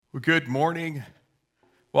Well, good morning.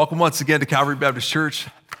 Welcome once again to Calvary Baptist Church.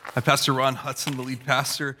 I'm Pastor Ron Hudson, the lead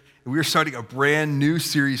pastor, and we are starting a brand new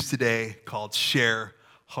series today called Share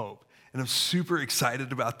Hope. And I'm super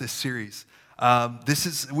excited about this series. We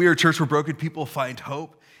are a church where broken people find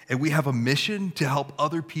hope, and we have a mission to help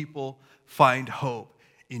other people find hope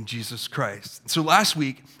in Jesus Christ. And so last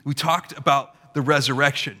week, we talked about the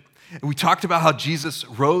resurrection, and we talked about how Jesus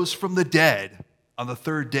rose from the dead on the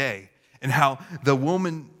third day, and how the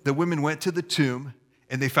women went to the tomb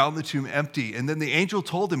and they found the tomb empty. And then the angel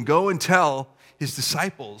told him, go and tell his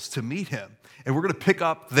disciples to meet him. And we're going to pick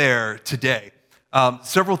up there today.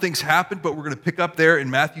 Several things happened, but we're going to pick up there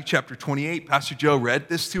in Matthew chapter 28. Pastor Joe read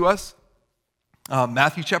this to us.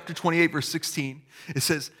 Matthew chapter 28, verse 16. It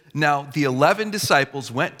says, now the 11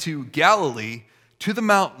 disciples went to Galilee to the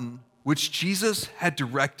mountain which Jesus had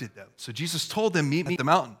directed them. So Jesus told them, meet me at the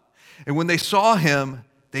mountain. And when they saw him,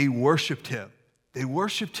 they worshiped him. They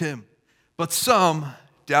worshiped him. But some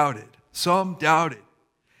doubted. Some doubted.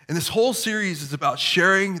 And this whole series is about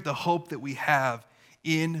sharing the hope that we have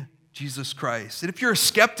in Jesus Christ. And if you're a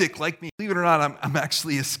skeptic like me, believe it or not, I'm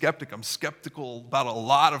actually a skeptic. I'm skeptical about a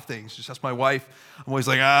lot of things. Just ask my wife. I'm always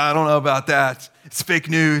like, I don't know about that. It's fake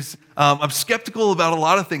news. I'm skeptical about a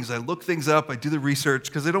lot of things. I look things up. I do the research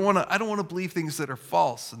because I don't want to believe things that are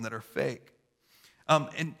false and that are fake.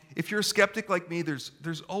 And if you're a skeptic like me, there's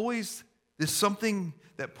something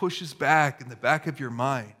that pushes back in the back of your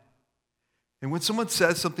mind. And when someone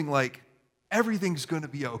says something like, everything's going to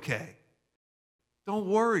be okay, don't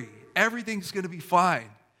worry, everything's going to be fine,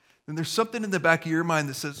 then there's something in the back of your mind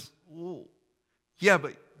that says, well, yeah,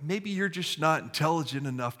 but maybe you're just not intelligent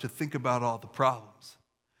enough to think about all the problems,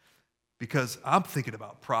 because I'm thinking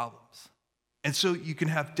about problems. And so you can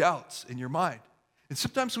have doubts in your mind. And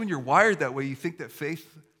sometimes when you're wired that way, you think that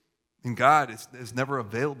faith in God is never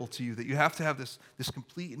available to you, that you have to have this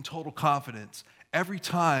complete and total confidence every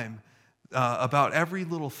time about every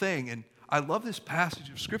little thing. And I love this passage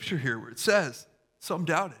of Scripture here where it says, some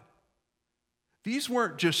doubted. These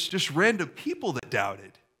weren't just random people that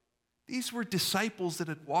doubted. These were disciples that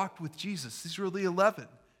had walked with Jesus. These were the 11.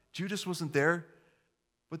 Judas wasn't there,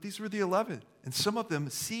 but these were the 11. And some of them,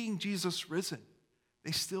 seeing Jesus risen,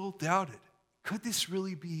 they still doubted. Could this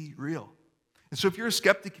really be real? And so if you're a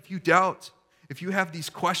skeptic, if you doubt, if you have these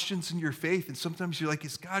questions in your faith, and sometimes you're like,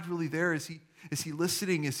 is God really there? Is he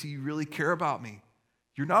listening? Is he really care about me?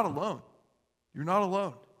 You're not alone. You're not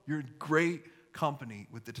alone. You're in great company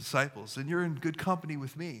with the disciples, and you're in good company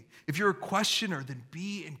with me. If you're a questioner, then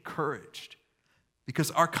be encouraged,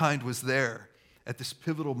 because our kind was there at this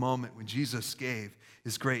pivotal moment when Jesus gave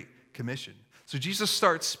his great commission. So Jesus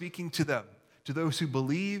starts speaking to them, to those who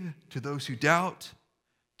believe, to those who doubt,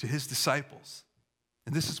 to his disciples.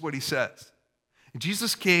 And this is what he says. And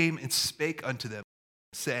Jesus came and spake unto them,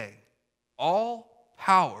 saying, all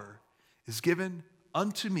power is given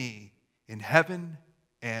unto me in heaven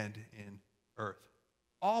and in earth.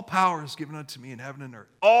 All power is given unto me in heaven and earth.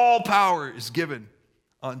 All power is given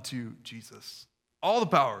unto Jesus. All the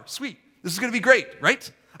power. Sweet. This is going to be great,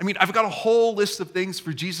 right? I mean, I've got a whole list of things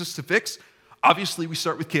for Jesus to fix. Obviously, we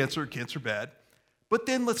start with cancer bad. But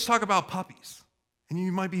then let's talk about puppies. And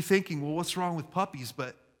you might be thinking, well, what's wrong with puppies?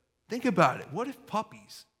 But think about it. What if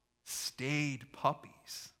puppies stayed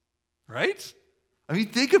puppies, right? I mean,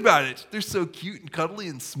 think about it. They're so cute and cuddly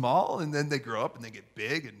and small, and then they grow up and they get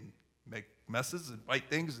big and make messes and bite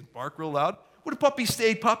things and bark real loud. What if puppies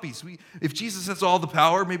stayed puppies? If Jesus has all the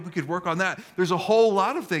power, maybe we could work on that. There's a whole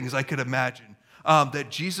lot of things I could imagine that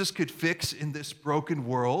Jesus could fix in this broken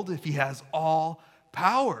world if he has all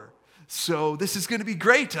power. So this is going to be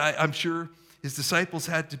great. I'm sure his disciples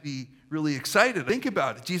had to be really excited. Think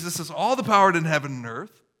about it. Jesus has all the power in heaven and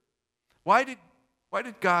earth. Why did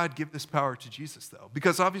God give this power to Jesus, though?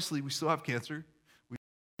 Because obviously we still have cancer. We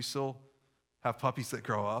still have puppies that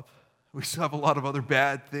grow up. We still have a lot of other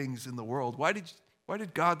bad things in the world. Why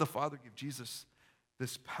did God the Father give Jesus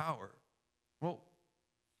this power? Well,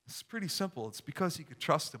 it's pretty simple. It's because he could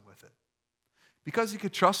trust him with it. Because he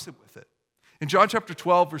could trust him with it. In John chapter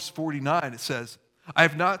 12, verse 49, it says, I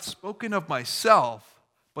have not spoken of myself,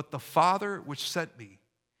 but the Father which sent me.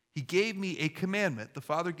 He gave me a commandment. The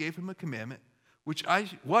Father gave him a commandment,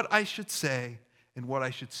 what I should say and what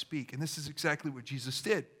I should speak. And this is exactly what Jesus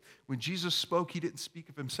did. When Jesus spoke, he didn't speak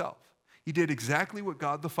of himself. He did exactly what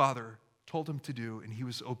God the Father told him to do, and he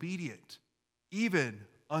was obedient, even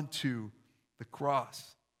unto the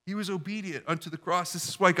cross. He was obedient unto the cross. This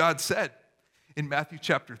is why God said in Matthew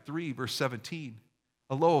chapter 3, verse 17,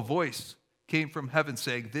 a low voice came from heaven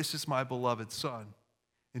saying, this is my beloved Son,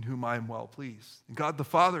 in whom I am well pleased. And God the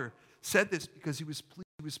Father said this because he was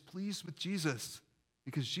pleased with Jesus.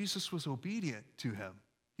 because Jesus was obedient to him.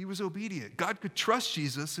 He was obedient. God could trust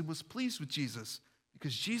Jesus and was pleased with Jesus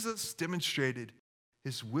because Jesus demonstrated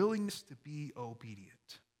his willingness to be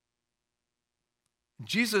obedient.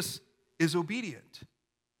 Jesus is obedient,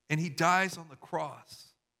 and he dies on the cross,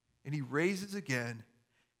 and he raises again,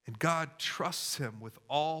 and God trusts him with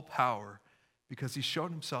all power because he's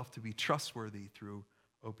shown himself to be trustworthy through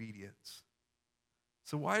obedience.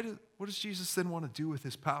 So what does Jesus then want to do with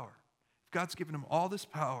his power? If God's given him all this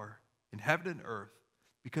power in heaven and earth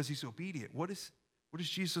because he's obedient, what does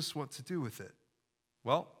Jesus want to do with it?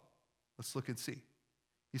 Well, let's look and see.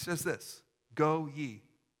 He says this, go ye,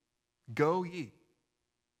 go ye,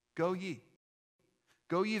 go ye.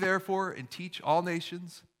 Go ye therefore and teach all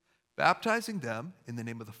nations, baptizing them in the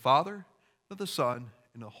name of the Father, of the Son,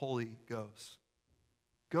 and the Holy Ghost.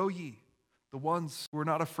 Go ye, the ones who are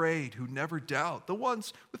not afraid, who never doubt, the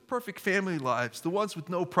ones with perfect family lives, the ones with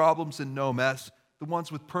no problems and no mess, the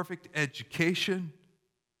ones with perfect education.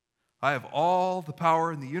 I have all the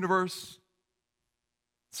power in the universe,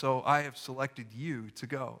 so I have selected you to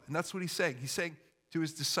go. And that's what he's saying. He's saying to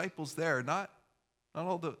his disciples there, not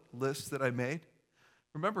all the lists that I made.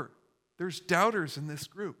 Remember, there's doubters in this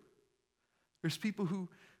group. There's people who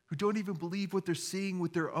don't even believe what they're seeing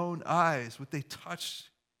with their own eyes, what they touched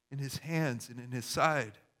in his hands and in his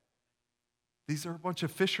side. These are a bunch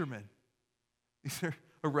of fishermen. These are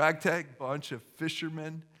a ragtag bunch of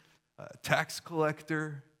fishermen, a tax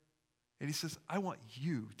collector. And he says, I want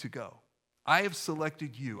you to go. I have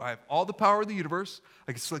selected you. I have all the power in the universe.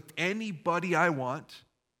 I can select anybody I want,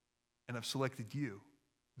 and I've selected you,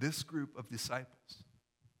 this group of disciples.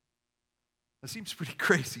 That seems pretty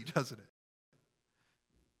crazy, doesn't it?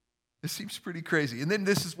 This seems pretty crazy. And then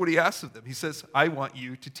this is what he asks of them. He says, I want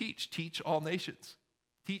you to teach. Teach all nations.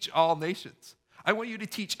 Teach all nations. I want you to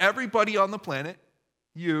teach everybody on the planet,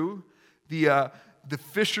 you, the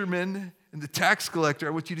fisherman and the tax collector. I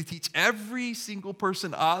want you to teach every single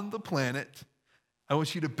person on the planet. I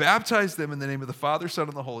want you to baptize them in the name of the Father, Son,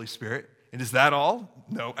 and the Holy Spirit. And is that all?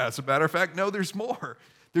 No, as a matter of fact, no, there's more.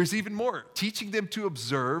 There's even more. Teaching them to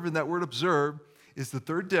observe, and that word observe is the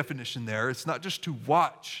third definition there. It's not just to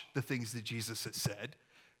watch the things that Jesus has said.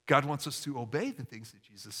 God wants us to obey the things that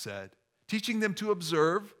Jesus said. Teaching them to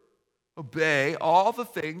observe, obey all the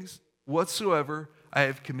things whatsoever I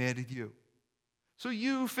have commanded you. So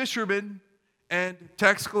you, fisherman and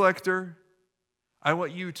tax collector, I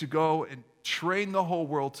want you to go and train the whole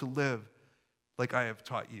world to live like I have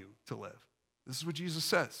taught you to live. This is what Jesus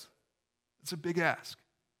says. It's a big ask.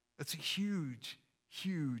 That's a huge,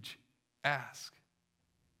 huge ask.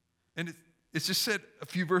 And it's just said a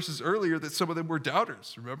few verses earlier that some of them were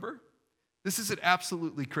doubters, remember? This is an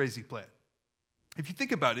absolutely crazy plan. If you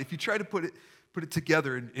think about it, if you try to put it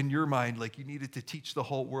together in your mind like you needed to teach the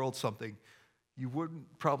whole world something, you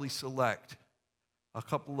wouldn't probably select a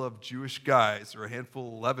couple of Jewish guys or a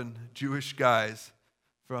handful, 11 Jewish guys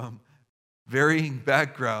from varying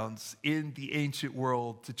backgrounds in the ancient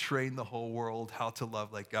world to train the whole world how to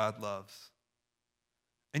love like God loves.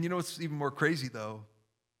 And you know what's even more crazy, though,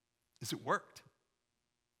 is it worked.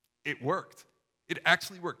 It worked. It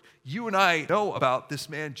actually worked. You and I know about this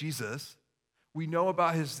man, Jesus. We know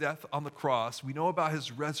about his death on the cross. We know about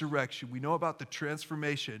his resurrection. We know about the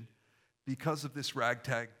transformation because of this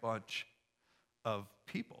ragtag bunch of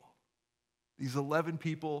people. These 11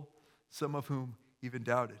 people, some of whom even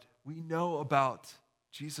doubted. We know about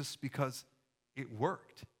Jesus because it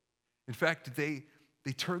worked. In fact, they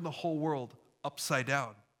turned the whole world upside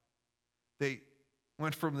down. They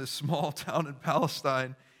went from this small town in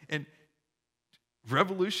Palestine and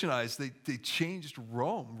revolutionized. They changed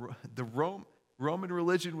Rome. The Roman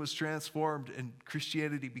religion was transformed and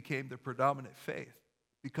Christianity became the predominant faith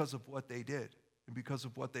because of what they did and because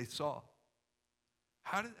of what they saw.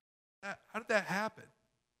 How did that happen?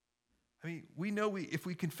 I mean, we know if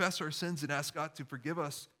we confess our sins and ask God to forgive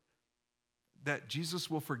us, that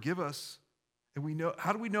Jesus will forgive us. And we know,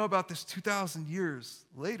 how do we know about this 2,000 years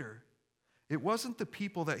later? It wasn't the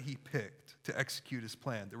people that he picked to execute his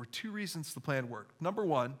plan. There were two reasons the plan worked. Number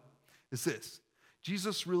one is this: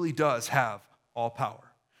 Jesus really does have all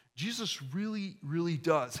power. Jesus really, really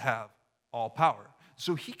does have all power.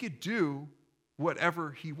 So he could do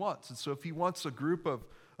whatever he wants. And so if he wants a group of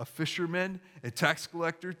fishermen and tax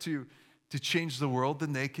collector to change the world,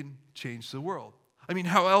 then they can change the world. I mean,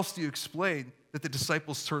 how else do you explain that the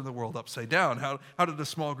disciples turned the world upside down? How did a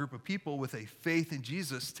small group of people with a faith in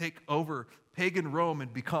Jesus take over pagan Rome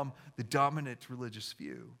and become the dominant religious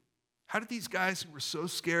view? How did these guys who were so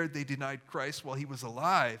scared they denied Christ while he was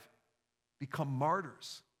alive become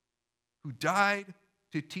martyrs who died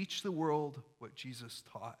to teach the world what Jesus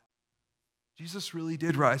taught? Jesus really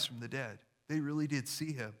did rise from the dead. They really did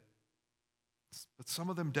see him. But some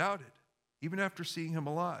of them doubted, even after seeing him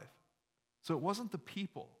alive. So it wasn't the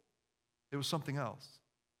people. It was something else.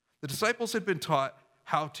 The disciples had been taught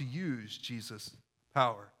how to use Jesus'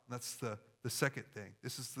 power. That's the second thing.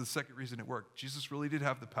 This is the second reason it worked. Jesus really did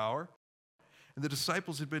have the power, and the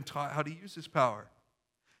disciples had been taught how to use his power.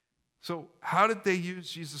 So how did they use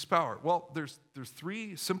Jesus' power? Well, there's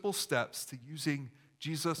three simple steps to using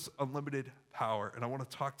Jesus' unlimited power, and I want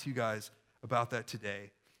to talk to you guys about that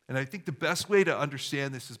today. And I think the best way to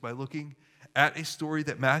understand this is by looking at a story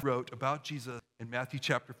that Matthew wrote about Jesus in Matthew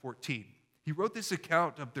chapter 14. He wrote this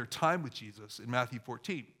account of their time with Jesus in Matthew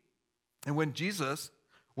 14. And when Jesus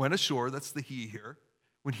went ashore, that's the he here,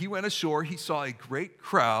 when he went ashore, he saw a great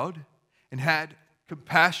crowd and had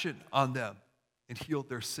compassion on them and healed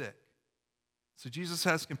their sick. So Jesus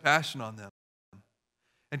has compassion on them.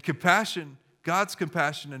 And compassion, God's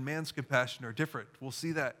compassion and man's compassion are different. We'll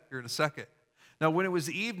see that here in a second. Now, when it was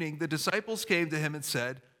evening, the disciples came to him and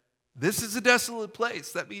said, "This is a desolate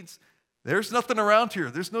place." That means there's nothing around here.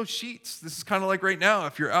 There's no sheets. This is kind of like right now.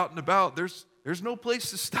 If you're out and about, there's no place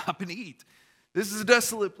to stop and eat. This is a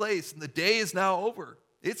desolate place, and the day is now over.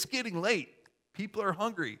 It's getting late. People are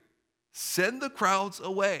hungry. Send the crowds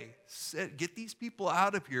away. Get these people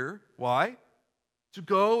out of here. Why? To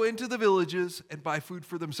go into the villages and buy food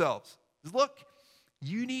for themselves. Look,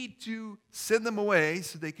 you need to send them away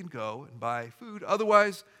so they can go and buy food.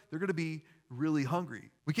 Otherwise, they're going to be really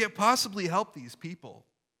hungry. We can't possibly help these people,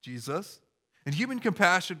 Jesus. And human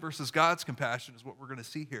compassion versus God's compassion is what we're going to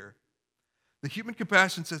see here. The human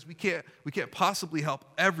compassion says we can't possibly help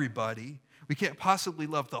everybody. We can't possibly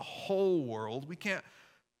love the whole world. We can't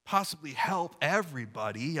possibly help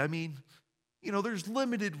everybody. I mean, there's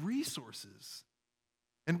limited resources.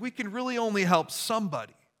 And we can really only help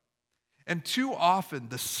somebody. And too often,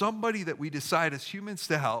 the somebody that we decide as humans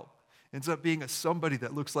to help ends up being a somebody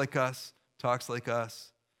that looks like us, talks like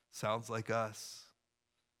us, sounds like us,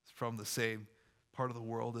 is from the same part of the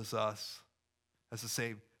world as us, has the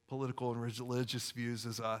same political and religious views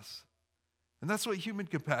as us. And that's what human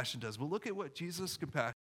compassion does. But look at what Jesus'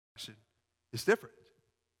 compassion is different.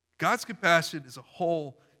 God's compassion is a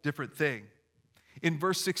whole different thing. In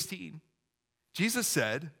verse 16, Jesus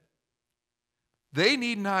said, "They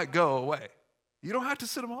need not go away." You don't have to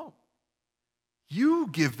send them home. You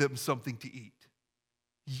give them something to eat.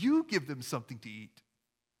 You give them something to eat.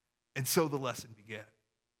 And so the lesson began.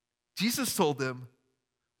 Jesus told them,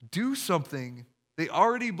 do something they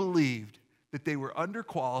already believed that they were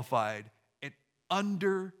underqualified and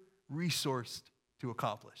under-resourced to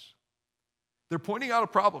accomplish. They're pointing out a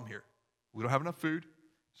problem here. We don't have enough food.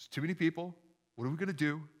 There's too many people. What are we going to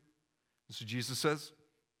do? And so Jesus says,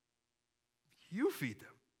 you feed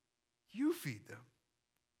them. You feed them.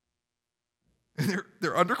 And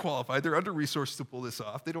they're underqualified. They're under-resourced to pull this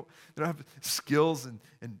off. They don't have skills in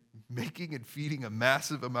making and feeding a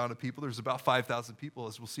massive amount of people. There's about 5,000 people,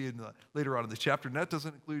 as we'll see later on in the chapter, and that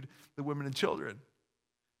doesn't include the women and children.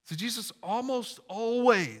 So Jesus almost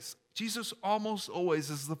always, this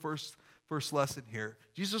is the first lesson here.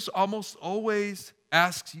 Jesus almost always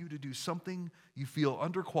asks you to do something you feel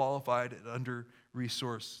underqualified and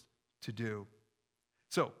under-resourced to do.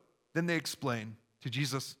 So then they explain to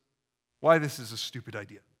Jesus why this is a stupid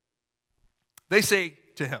idea. They say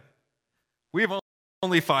to him, we have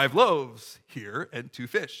only 5 loaves here and 2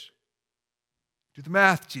 fish. Do the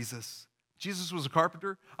math, Jesus. Jesus was a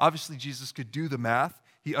carpenter. Obviously, Jesus could do the math.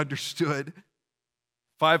 He understood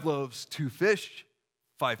 5 loaves, 2 fish,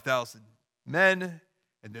 5,000 men,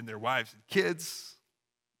 and then their wives and kids.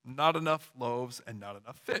 Not enough loaves and not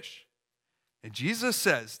enough fish. And Jesus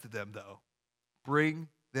says to them, though, bring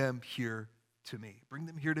them here to me. Bring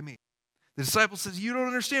them here to me. The disciple says, you don't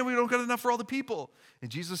understand. We don't got enough for all the people. And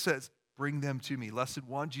Jesus says, bring them to me. Lesson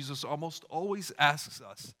 1, Jesus almost always asks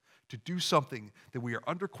us to do something that we are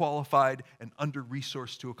underqualified and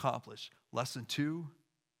under-resourced to accomplish. Lesson 2,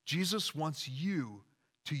 Jesus wants you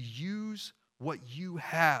to use what you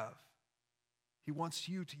have. He wants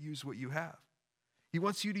you to use what you have. He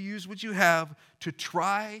wants you to use what you have to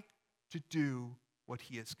try to do what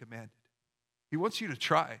he has commanded. He wants you to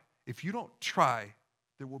try. If you don't try,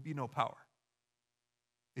 there will be no power.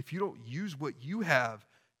 If you don't use what you have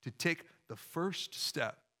to take the first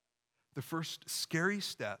step, the first scary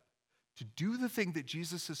step, to do the thing that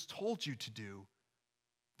Jesus has told you to do,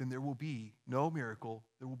 then there will be no miracle,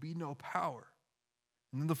 there will be no power.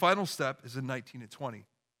 And then the final step is in 19 and 20.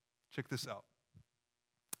 Check this out.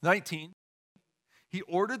 19, he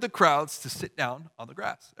ordered the crowds to sit down on the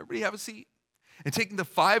grass. Everybody have a seat. And taking the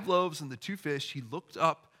 5 loaves and the 2 fish, he looked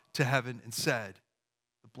up to heaven and said,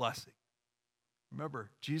 the blessing.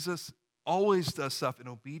 Remember, Jesus always does stuff in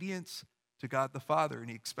obedience to God the Father, and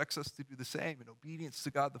he expects us to do the same in obedience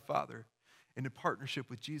to God the Father and in partnership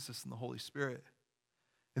with Jesus and the Holy Spirit.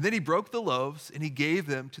 And then he broke the loaves and he gave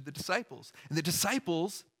them to the disciples. And the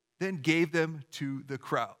disciples then gave them to the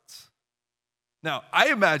crowds. Now, I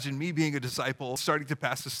imagine me being a disciple starting to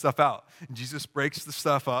pass this stuff out. And Jesus breaks the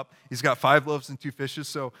stuff up. He's got 5 loaves and 2 fishes.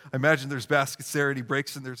 So I imagine there's baskets there, and he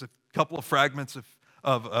breaks, and there's a couple of fragments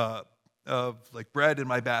of like bread in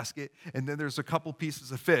my basket. And then there's a couple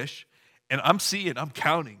pieces of fish. And I'm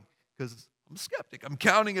counting, because I'm a skeptic. I'm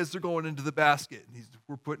counting as they're going into the basket. And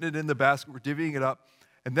we're putting it in the basket. We're divvying it up.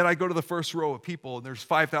 And then I go to the first row of people, and there's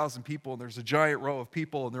 5,000 people, and there's a giant row of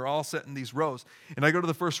people, and they're all set in these rows. And I go to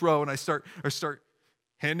the first row, and I start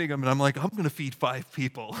handing them, and I'm like, I'm going to feed 5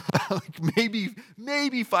 people. Like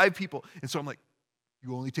maybe 5 people. And so I'm like,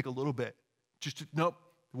 you only take a little bit. Nope,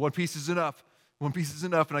 1 piece is enough. 1 piece is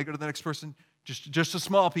enough. And I go to the next person, just a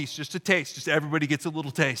small piece, just a taste. Just everybody gets a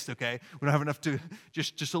little taste, okay? We don't have enough to,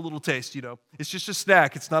 just a little taste, you know. It's just a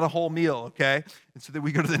snack. It's not a whole meal, okay? And so then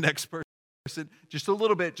we go to the next person. Just a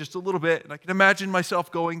little bit, and I can imagine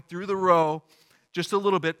myself going through the row, just a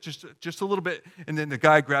little bit, just a little bit, and then the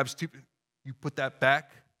guy grabs 2. You put that back.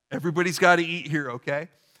 Everybody's got to eat here, okay?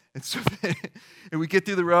 And so and we get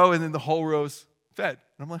through the row, and then the whole row's fed.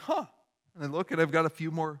 And I'm like, huh? And I look, and I've got a few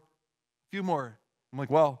more. I'm like,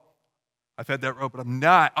 well, I fed that row, but I'm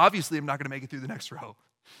not going to make it through the next row.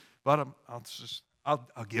 But I'll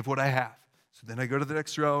give what I have. So then I go to the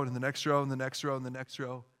next row, and the next row, and the next row, and the next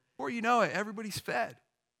row. Before you know it, everybody's fed.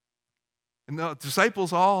 And the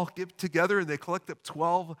disciples all get together and they collect up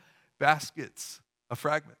 12 baskets of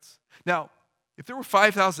fragments. Now, if there were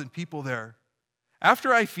 5,000 people there,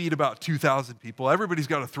 after I feed about 2,000 people, everybody's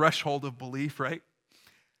got a threshold of belief, right?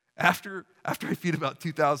 After I feed about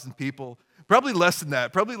 2,000 people, probably less than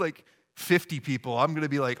that, probably like 50 people, I'm going to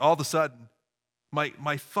be like, all of a sudden,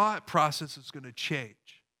 my thought process is going to change.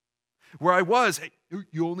 Where I was, hey,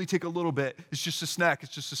 you only take a little bit. It's just a snack.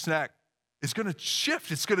 It's going to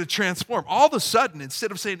shift. It's going to transform. All of a sudden,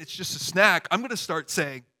 instead of saying it's just a snack, I'm going to start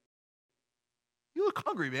saying, you look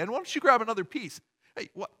hungry, man. Why don't you grab another piece? Hey,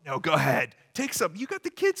 what? No, go ahead. Take some. You got the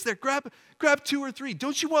kids there. Grab 2 or 3.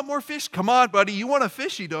 Don't you want more fish? Come on, buddy. You want a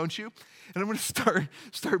fishy, don't you? And I'm going to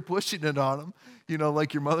start pushing it on them, you know,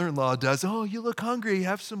 like your mother-in-law does. Oh, you look hungry.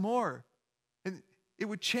 Have some more. It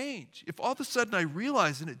would change. If all of a sudden I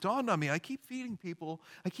realized and it dawned on me, I keep feeding people,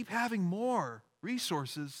 I keep having more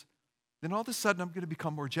resources, then all of a sudden I'm going to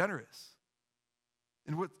become more generous.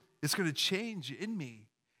 And it's going to change in me,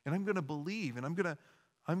 and I'm going to believe, and I'm going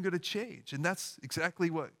to change. And that's exactly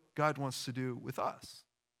what God wants to do with us.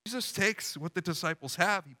 Jesus takes what the disciples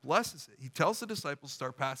have, he blesses it. He tells the disciples to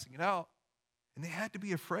start passing it out, and they had to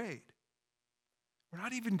be afraid. We're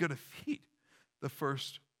not even going to feed the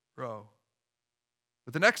first row.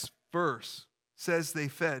 But the next verse says they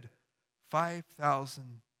fed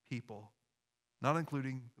 5,000 people, not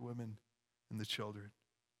including the women and the children.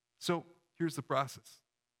 So here's the process.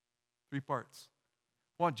 3 parts.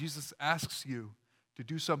 1, Jesus asks you to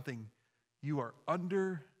do something you are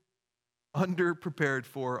under-prepared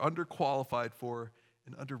for, under-qualified for,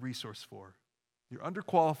 and under-resourced for. You're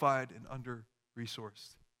underqualified and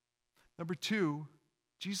under-resourced. Number 2,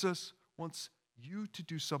 Jesus wants you to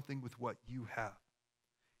do something with what you have.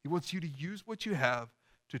 He wants you to use what you have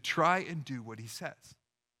to try and do what he says.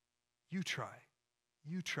 You try.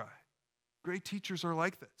 Great teachers are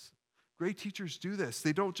like this. Great teachers do this.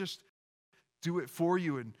 They don't just do it for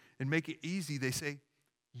you and make it easy. They say,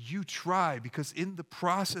 you try, because in the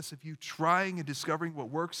process of you trying and discovering what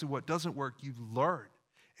works and what doesn't work, you learn.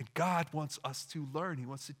 And God wants us to learn. He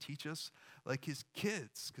wants to teach us like his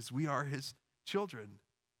kids, because we are his children.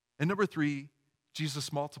 And number 3,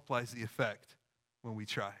 Jesus multiplies the effect when we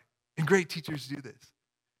try. And great teachers do this.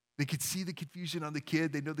 They could see the confusion on the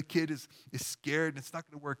kid. They know the kid is scared and it's not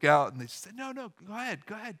going to work out. And they say, no, go ahead,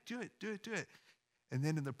 do it. And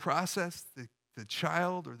then in the process, the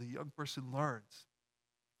child or the young person learns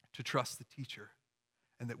to trust the teacher,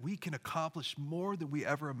 and that we can accomplish more than we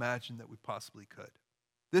ever imagined that we possibly could.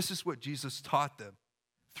 This is what Jesus taught them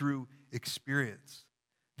through experience.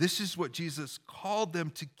 This is what Jesus called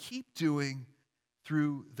them to keep doing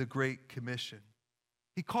through the Great Commission.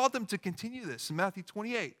 He called them to continue this in Matthew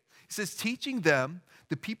 28. He says, teaching them,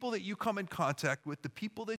 the people that you come in contact with, the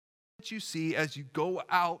people that you see as you go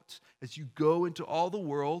out, as you go into all the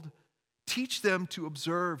world, teach them to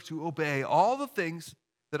observe, to obey all the things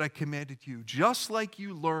that I commanded you, just like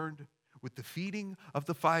you learned with the feeding of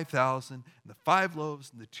the 5,000 and the 5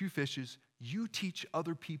 loaves and the 2 fishes, you teach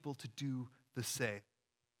other people to do the same.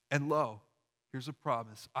 And lo, Here's a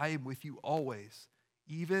promise. I am with you always,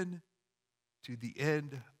 even to the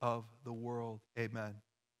end of the world. Amen.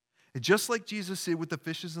 And just like Jesus did with the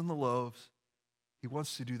fishes and the loaves, he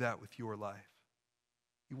wants to do that with your life.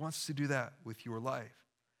 He wants to do that with your life.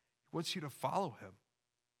 He wants you to follow him.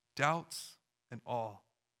 Doubts and all.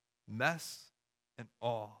 Mess and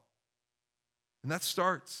all. And that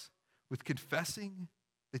starts with confessing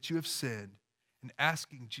that you have sinned and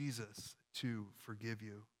asking Jesus to forgive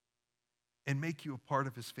you and make you a part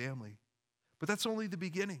of his family. But that's only the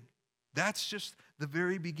beginning. That's just the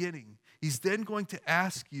very beginning. He's then going to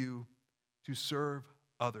ask you to serve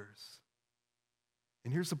others.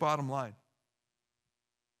 And here's the bottom line.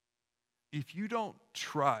 If you don't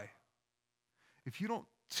try, if you don't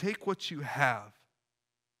take what you have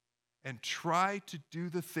and try to do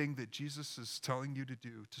the thing that Jesus is telling you to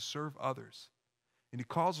do, to serve others, and he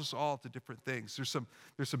calls us all to different things. There's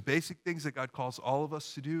some basic things that God calls all of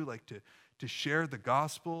us to do, like to share the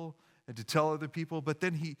gospel and to tell other people, but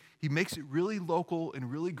then he makes it really local and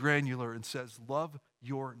really granular and says, love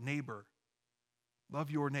your neighbor. Love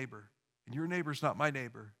your neighbor. And your neighbor's not my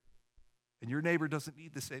neighbor. And your neighbor doesn't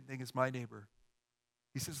need the same thing as my neighbor.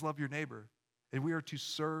 He says, love your neighbor. And we are to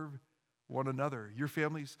serve one another. Your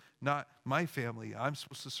family's not my family. I'm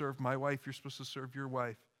supposed to serve my wife. You're supposed to serve your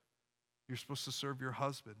wife. You're supposed to serve your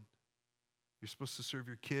husband. You're supposed to serve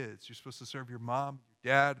your kids. You're supposed to serve your mom,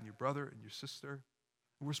 your dad, and your brother, and your sister.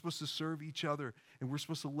 And we're supposed to serve each other. And we're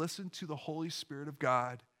supposed to listen to the Holy Spirit of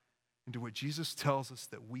God and to what Jesus tells us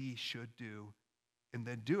that we should do, and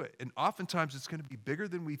then do it. And oftentimes it's going to be bigger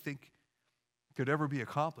than we think could ever be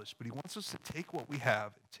accomplished. But he wants us to take what we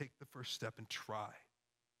have and take the first step and try.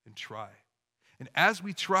 And try. And as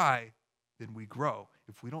we try, then we grow.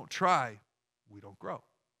 If we don't try, we don't grow.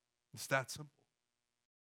 It's that simple.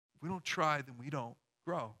 If we don't try, then we don't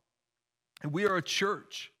grow. And we are a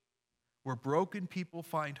church where broken people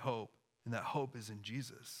find hope, and that hope is in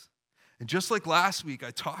Jesus. And just like last week,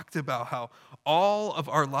 I talked about how all of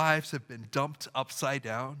our lives have been dumped upside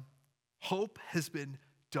down. Hope has been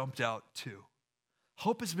dumped out too.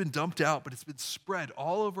 Hope has been dumped out, but it's been spread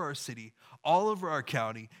all over our city, all over our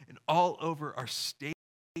county, and all over our state,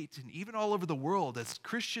 and even all over the world as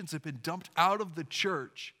Christians have been dumped out of the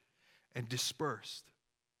church and dispersed.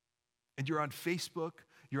 And you're on Facebook,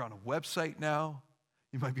 you're on a website now,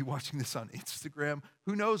 you might be watching this on Instagram.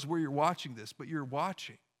 Who knows where you're watching this, but you're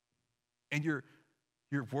watching. And you're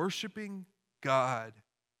worshiping God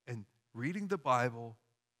and reading the Bible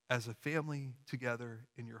as a family together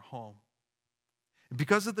in your home. And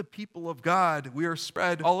because of the people of God, we are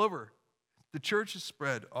spread all over. The church is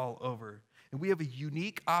spread all over. And we have a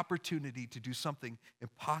unique opportunity to do something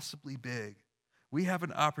impossibly big. We have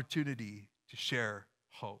an opportunity to share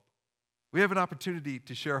hope. We have an opportunity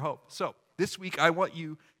to share hope. So this week, I want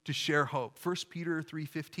you to share hope. 1 Peter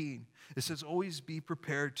 3:15, it says, always be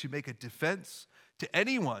prepared to make a defense to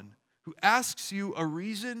anyone who asks you a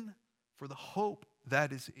reason for the hope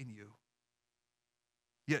that is in you.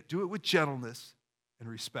 Yet do it with gentleness and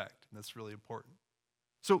respect. And that's really important.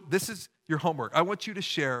 So this is your homework. I want you to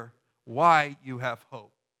share why you have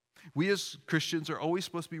hope. We as Christians are always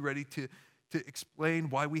supposed to be ready to explain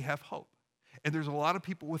why we have hope. And there's a lot of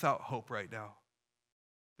people without hope right now.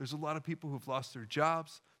 There's a lot of people who've lost their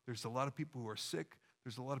jobs. There's a lot of people who are sick.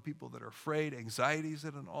 There's a lot of people that are afraid. Anxiety is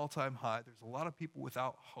at an all-time high. There's a lot of people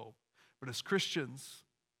without hope. But as Christians,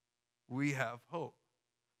 we have hope.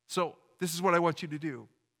 So this is what I want you to do.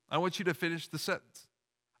 I want you to finish the sentence.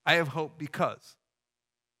 I have hope because.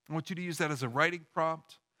 I want you to use that as a writing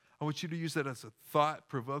prompt. I want you to use that as a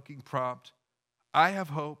thought-provoking prompt. I have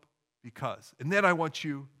hope because. And then I want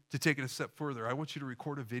you to take it a step further. I want you to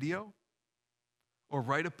record a video or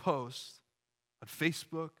write a post on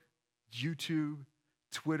Facebook, YouTube,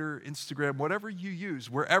 Twitter, Instagram, whatever you use,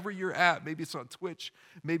 wherever you're at. Maybe it's on Twitch.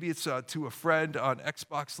 Maybe it's to a friend on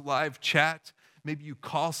Xbox Live chat. Maybe you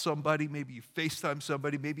call somebody. Maybe you FaceTime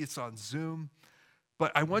somebody. Maybe it's on Zoom.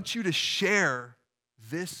 But I want you to share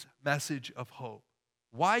this message of hope.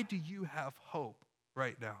 Why do you have hope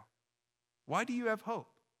right now? Why do you have hope?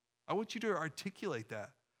 I want you to articulate that.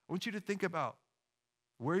 I want you to think about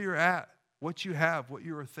where you're at, what you have, what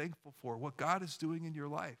you are thankful for, what God is doing in your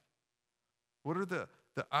life. What are the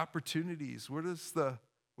opportunities? What is the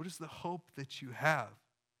hope that you have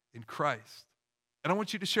in Christ? And I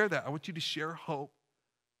want you to share that. I want you to share hope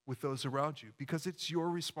with those around you because it's your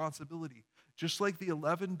responsibility. Just like the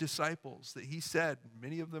 11 disciples that he said,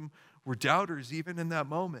 many of them were doubters even in that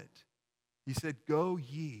moment. He said, go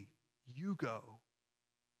ye, you go.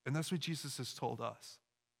 And that's what Jesus has told us.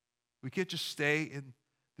 We can't just stay in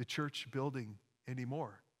the church building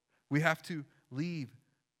anymore. We have to leave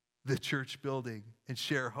the church building and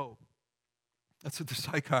share hope. That's what the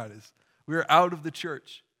Sycon is. We are out of the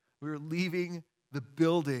church. We are leaving the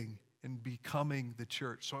building and becoming the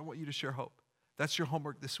church. So I want you to share hope. That's your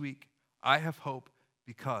homework this week. I have hope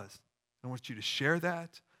because. I want you to share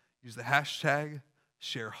that. Use the hashtag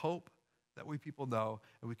share hope. That way people know,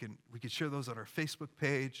 and we can share those on our Facebook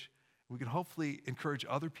page. We can hopefully encourage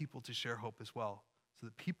other people to share hope as well, so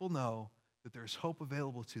that people know that there's hope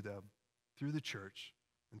available to them through the church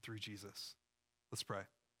and through Jesus. Let's pray.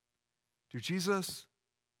 Dear Jesus,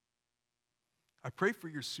 I pray for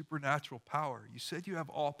your supernatural power. You said you have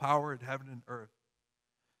all power in heaven and earth.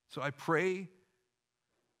 So I pray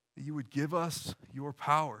that you would give us your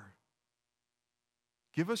power.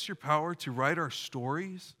 Give us your power to write our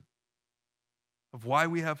stories of why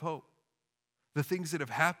we have hope. The things that have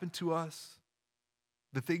happened to us,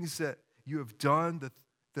 the things that you have done,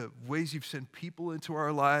 the ways you've sent people into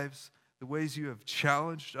our lives, the ways you have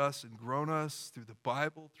challenged us and grown us through the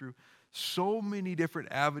Bible, through so many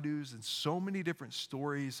different avenues and so many different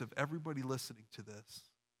stories of everybody listening to this.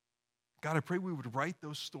 God, I pray we would write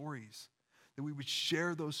those stories, that we would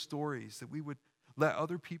share those stories, that we would let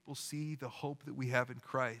other people see the hope that we have in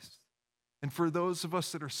Christ. And for those of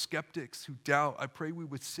us that are skeptics who doubt, I pray we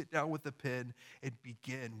would sit down with a pen and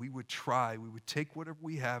begin. We would try. We would take whatever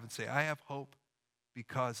we have and say, I have hope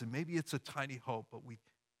because, and maybe it's a tiny hope, but we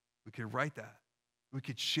could write that. We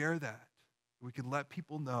could share that. We could let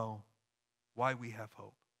people know why we have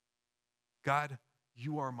hope. God,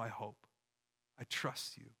 you are my hope. I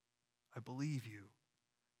trust you. I believe you.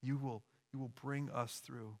 You will bring us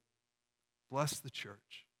through. Bless the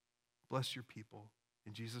church. Bless your people.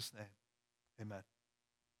 In Jesus' name, amen.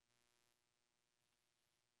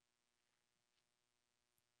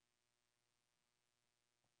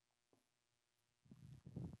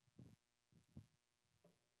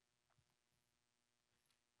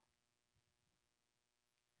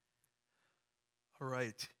 All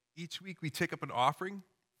right. Each week we take up an offering.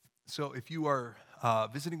 So if you are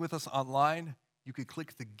visiting with us online, you could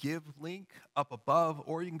click the give link up above,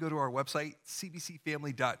 or you can go to our website,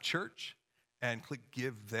 cbcfamily.church, and click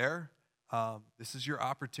give there. This is your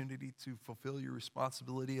opportunity to fulfill your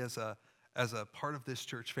responsibility as a part of this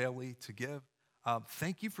church family to give.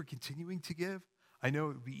 Thank you for continuing to give. I know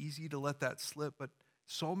it would be easy to let that slip, but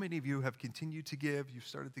so many of you have continued to give. You've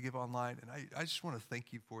started to give online, and I just want to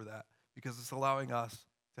thank you for that because it's allowing us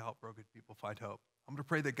to help broken people find hope. I'm going to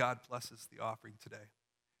pray that God blesses the offering today.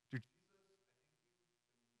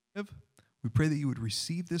 We pray that you would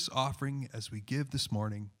receive this offering as we give this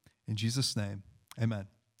morning. In Jesus' name, amen.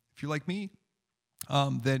 If you're like me,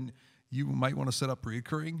 then you might want to set up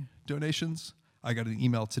recurring donations. I got an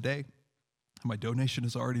email today. My donation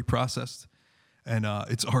is already processed, and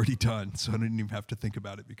it's already done, so I didn't even have to think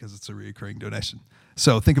about it because it's a recurring donation.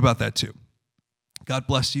 So think about that too. God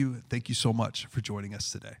bless you. Thank you so much for joining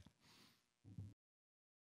us today.